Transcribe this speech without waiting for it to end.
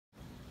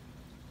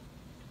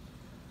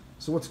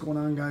So what's going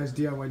on, guys?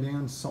 DIY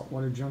Dan,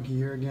 Saltwater Junkie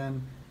here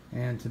again,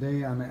 and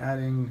today I'm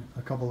adding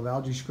a couple of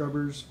algae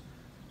scrubbers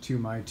to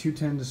my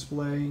 210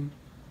 display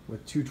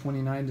with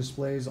 229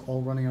 displays,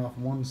 all running off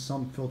one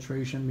sump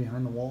filtration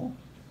behind the wall.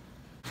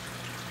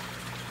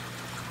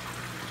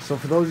 So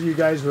for those of you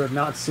guys who have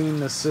not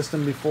seen this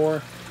system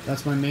before,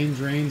 that's my main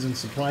drains and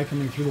supply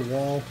coming through the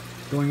wall,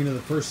 going into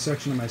the first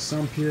section of my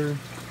sump here,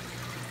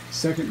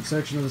 second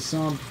section of the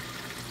sump,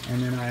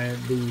 and then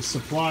the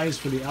supplies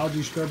for the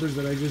algae scrubbers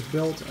that I just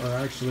built are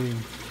actually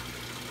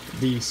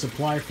the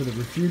supply for the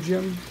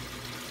refugium,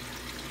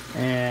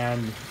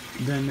 and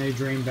then they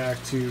drain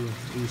back to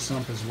the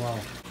sump as well.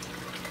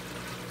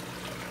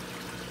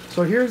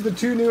 So here's the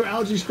two new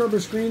algae scrubber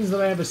screens that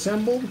I have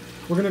assembled.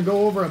 We're going to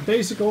go over a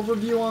basic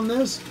overview on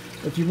this.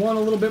 If you want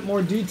a little bit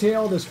more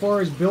detailed as far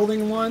as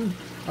building one,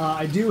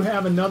 I do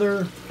have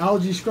another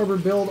algae scrubber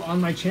build on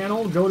my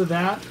channel. Go to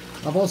that.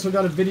 I've also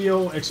got a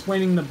video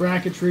explaining the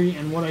bracketry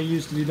and what I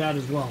use to do that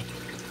as well.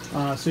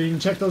 So you can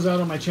check those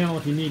out on my channel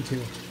if you need to.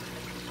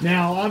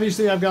 Now,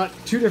 obviously, I've got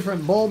two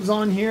different bulbs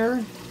on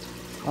here.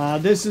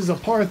 This is a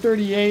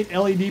PAR38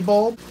 LED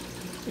bulb.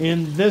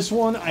 In this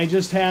one, I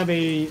just have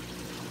a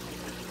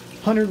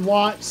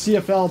 100-watt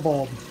CFL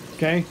bulb.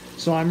 Okay,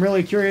 so I'm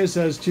really curious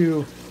as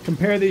to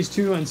compare these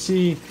two and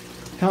see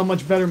how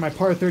much better my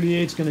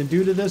PAR38 is going to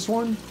do to this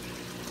one.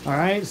 All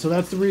right, so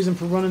that's the reason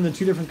for running the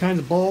two different kinds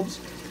of bulbs.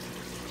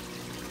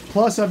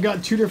 Plus, I've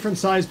got two different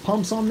size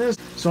pumps on this,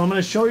 so I'm going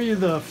to show you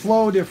the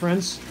flow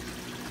difference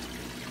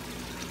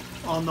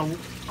on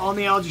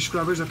the algae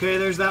scrubbers. Okay,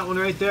 there's that one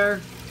right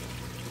there.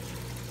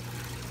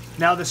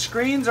 Now the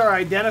screens are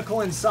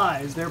identical in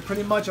size. They're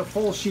pretty much a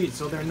full sheet,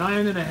 so they're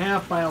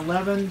 9.5 by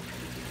 11,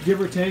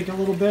 give or take a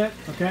little bit.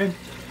 Okay,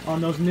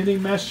 on those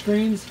knitting mesh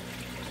screens.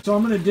 So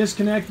I'm going to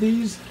disconnect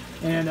these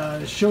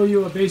and show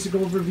you a basic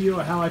overview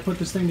of how I put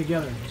this thing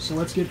together. So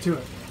let's get to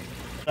it.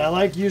 I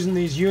like using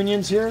these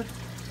unions here,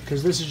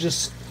 because this is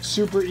just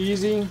super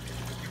easy.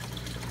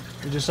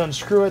 You just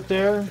unscrew it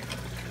there.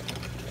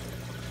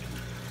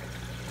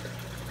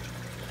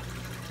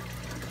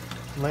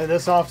 Lay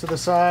this off to the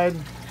side.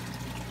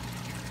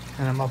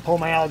 And I'm going to pull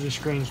my algae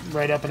screens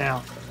right up and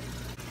out.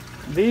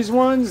 These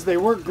ones, they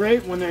work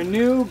great when they're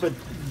new, but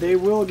they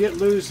will get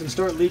loose and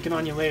start leaking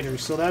on you later.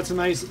 So that's a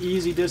nice,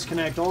 easy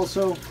disconnect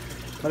also.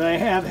 But I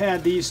have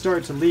had these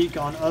start to leak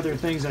on other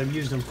things I've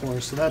used them for.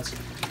 So that's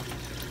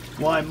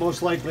why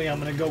most likely I'm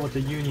going to go with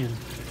the union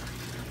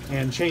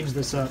and change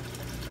this up.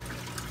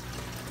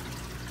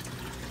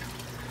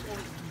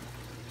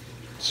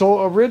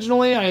 So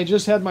originally I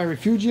just had my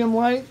refugium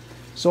light,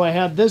 so I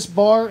had this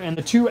bar and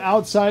the two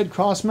outside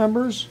cross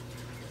members.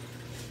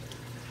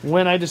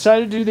 When I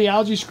decided to do the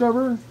algae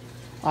scrubber,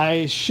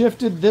 I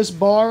shifted this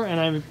bar and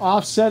I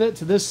offset it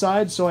to this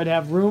side so I'd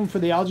have room for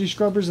the algae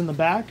scrubbers in the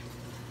back.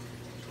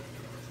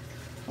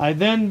 I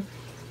then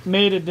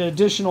made an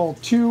additional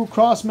two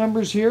cross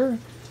members here,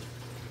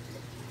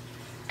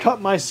 cut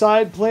my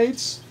side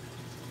plates.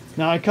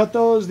 Now I cut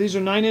those, these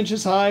are 9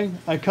 inches high.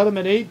 I cut them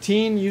at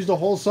 18, used a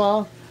hole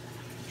saw,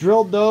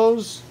 drilled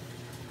those,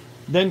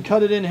 then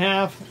cut it in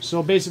half,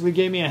 so basically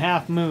gave me a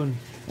half moon.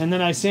 And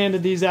then I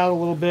sanded these out a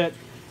little bit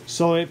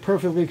so it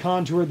perfectly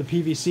contoured the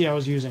PVC I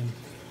was using.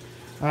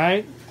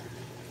 Alright,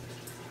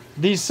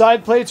 these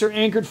side plates are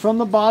anchored from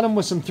the bottom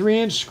with some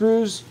 3-inch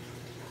screws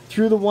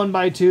through the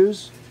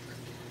 1x2s.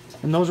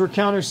 And those were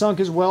countersunk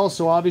as well,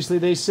 so obviously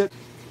they sit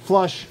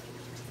flush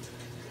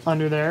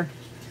under there.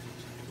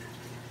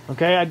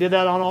 Okay, I did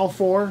that on all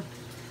four.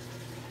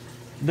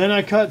 Then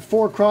I cut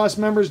 4 cross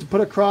members to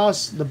put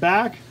across the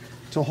back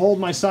to hold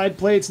my side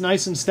plates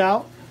nice and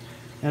stout.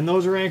 And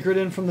those are anchored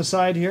in from the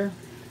side here.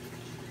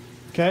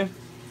 Okay.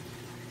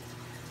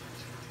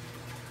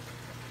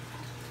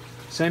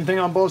 Same thing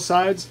on both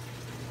sides.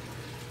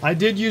 I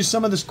did use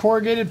some of this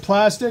corrugated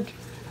plastic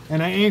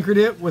and I anchored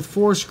it with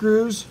 4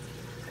 screws.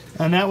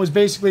 And that was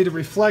basically to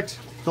reflect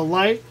the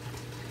light.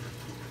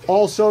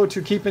 Also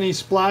to keep any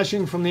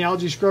splashing from the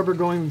algae scrubber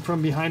going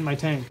from behind my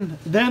tank.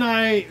 Then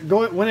I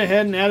went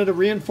ahead and added a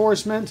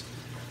reinforcement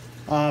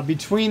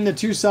between the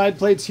two side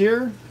plates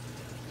here,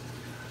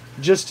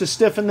 just to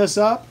stiffen this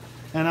up.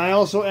 And I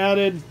also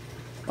added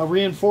a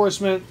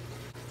reinforcement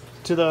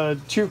to the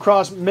two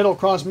middle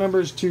cross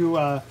members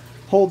to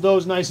hold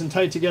those nice and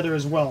tight together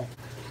as well.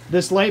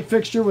 This light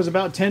fixture was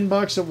about 10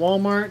 bucks at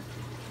Walmart.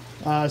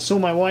 So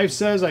my wife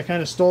says. I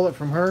kind of stole it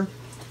from her.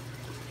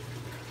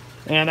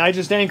 And I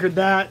just anchored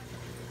that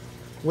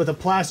with a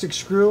plastic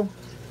screw,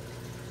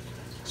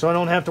 so I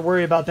don't have to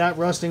worry about that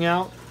rusting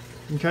out.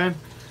 Okay,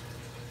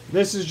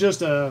 this is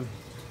just one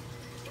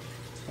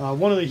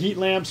of the heat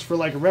lamps for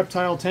like a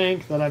reptile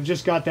tank that I've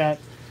just got that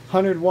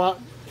 100-watt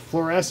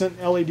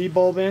fluorescent LED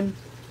bulb in.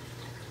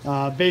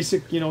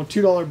 Basic,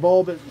 $2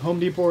 bulb at Home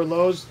Depot or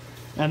Lowe's.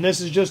 And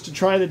this is just to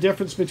try the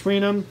difference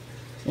between them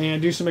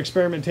and do some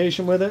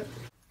experimentation with it.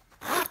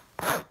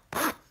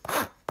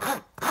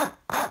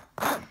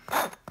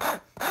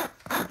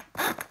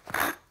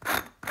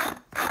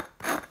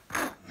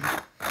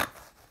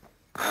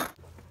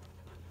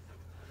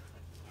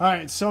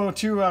 Alright, so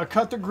to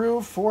cut the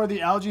groove for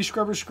the algae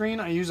scrubber screen,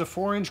 I use a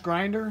 4-inch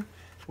grinder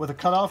with a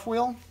cutoff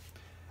wheel.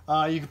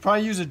 You could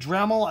probably use a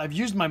Dremel. I've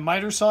used my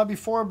miter saw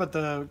before, but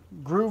the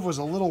groove was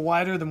a little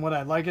wider than what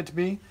I'd like it to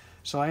be,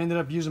 so I ended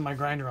up using my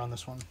grinder on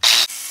this one.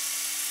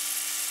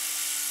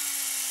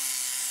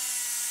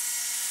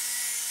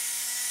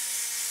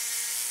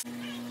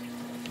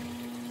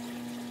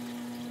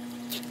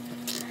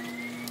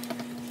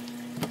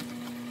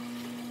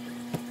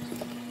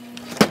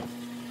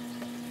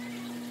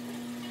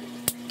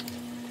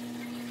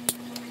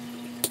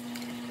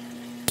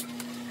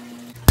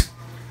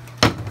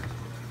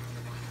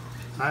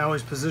 I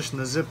always position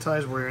the zip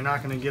ties where you're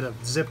not going to get a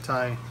zip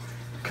tie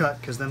cut,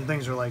 because then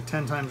things are like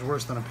 10 times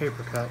worse than a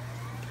paper cut.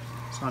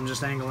 So I'm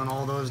just angling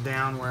all those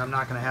down where I'm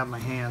not going to have my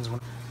hands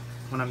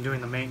when I'm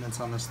doing the maintenance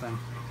on this thing.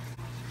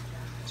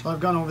 So I've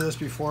gone over this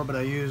before, but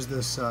I use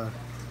this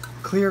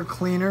clear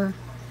cleaner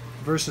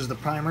versus the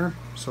primer,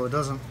 so it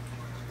doesn't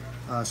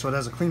so it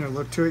has a cleaner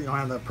look to it. You don't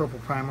have that purple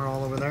primer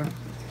all over there.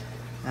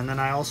 And then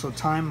I also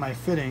time my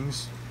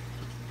fittings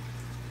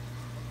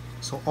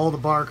so all the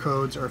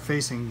barcodes are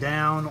facing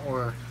down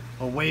or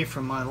away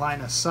from my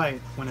line of sight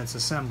when it's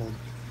assembled,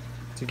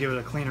 to give it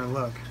a cleaner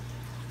look.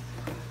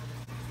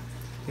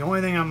 The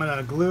only thing I'm going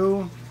to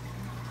glue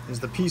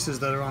is the pieces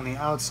that are on the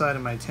outside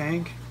of my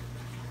tank,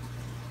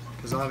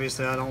 because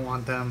obviously I don't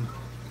want them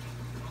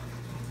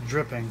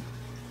dripping.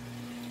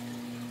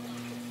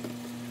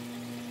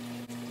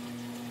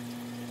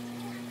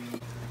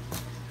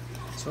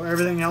 So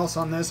everything else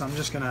on this I'm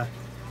just going to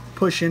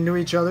push into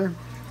each other,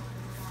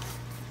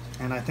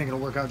 and I think it'll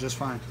work out just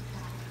fine.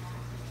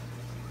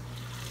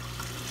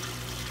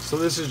 So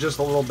this is just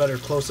a little better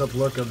close-up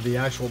look of the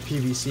actual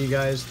PVC,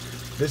 guys.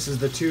 This is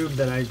the tube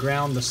that I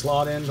ground the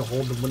slot in to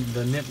hold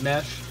the nip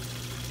mesh.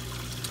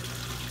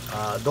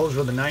 Those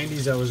were the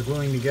 90s I was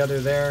gluing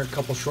together there. A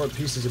couple short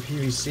pieces of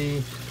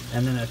PVC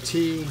and then a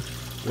T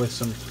with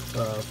some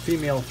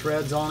female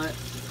threads on it.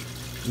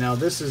 Now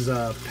this is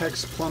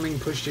PEX plumbing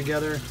pushed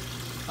together.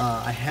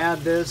 I had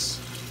this,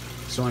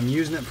 so I'm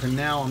using it for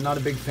now. I'm not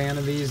a big fan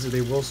of these.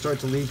 They will start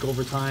to leak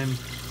over time.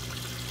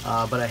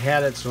 But I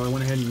had it, so I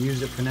went ahead and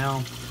used it for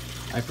now.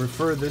 I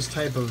prefer this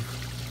type of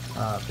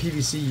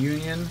PVC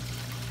union.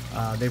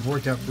 They've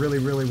worked out really,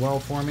 really well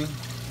for me.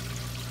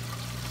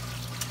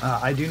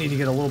 I do need to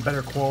get a little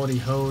better quality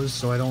hose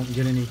so I don't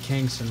get any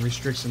kinks and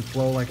restriction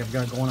flow like I've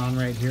got going on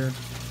right here.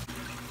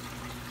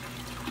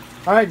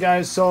 Alright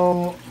guys,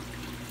 so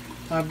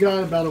I've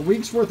got about a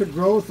week's worth of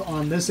growth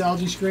on this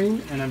algae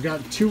screen, and I've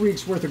got 2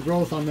 weeks worth of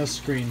growth on this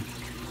screen.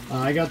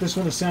 I got this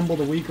one assembled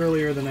a week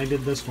earlier than I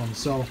did this one,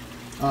 so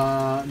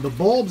the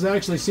bulbs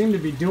actually seem to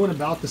be doing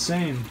about the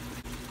same.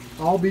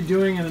 I'll be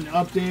doing an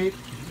update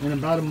in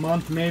about a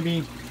month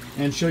maybe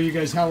and show you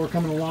guys how we're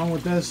coming along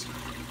with this,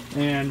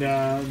 and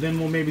then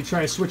we'll maybe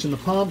try switching the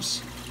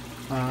pumps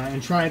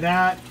and try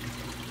that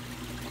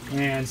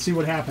and see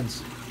what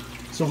happens.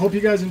 So hope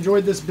you guys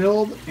enjoyed this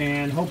build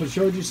and hope it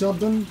showed you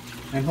something,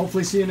 and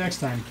hopefully see you next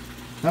time.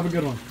 Have a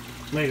good one.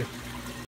 Later.